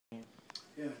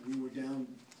Yeah, we were down,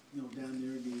 down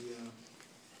there.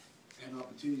 Had an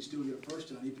opportunity to still get a first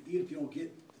down. Even if you don't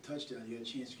get the touchdown, you had a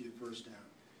chance to get a first down.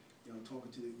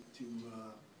 Talking to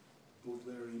both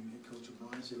Larry and Coach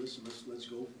O'Brien, said, listen, let's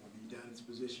go for it. You're down in this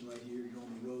position right here. You're on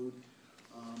the road.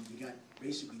 You got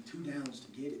basically 2 downs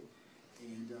to get it,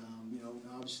 and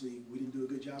obviously we didn't do a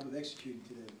good job of executing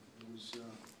today.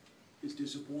 It's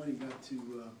disappointing not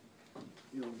to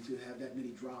to have that many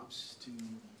drops, to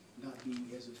not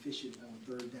be as efficient on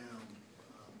 3rd down.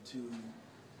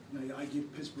 I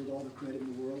give Pittsburgh all the credit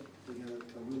in the world. They got a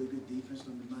really good defense.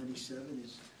 Number 97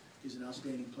 is an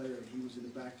outstanding player. He was in the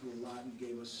backfield a lot and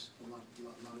gave us a lot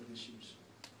of issues.